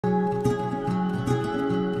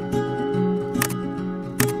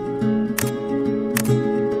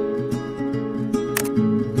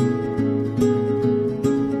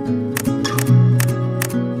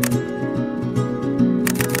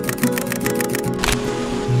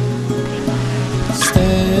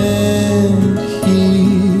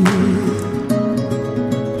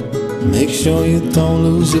sure you don't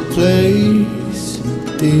lose your place,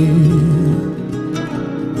 dear.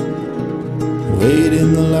 Wait in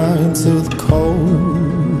the line till the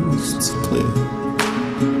coast's clear.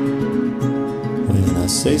 When I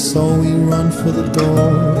say so, we run for the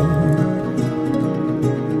door.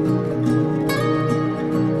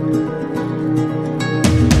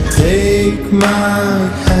 Take my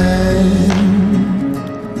hand.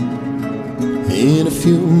 In a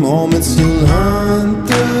few moments you'll understand.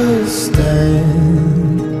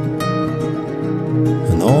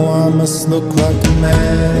 I know I must look like a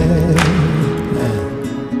madman,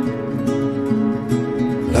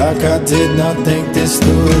 like I did not think this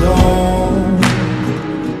through at all.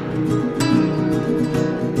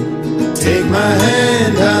 Take my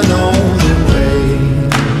hand, I know the way.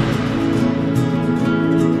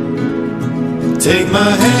 Take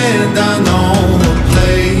my hand, I know the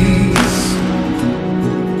place.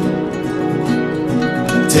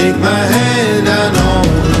 Take my hand, I know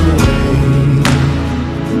the way.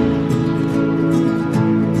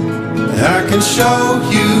 I can show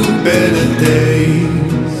you better days.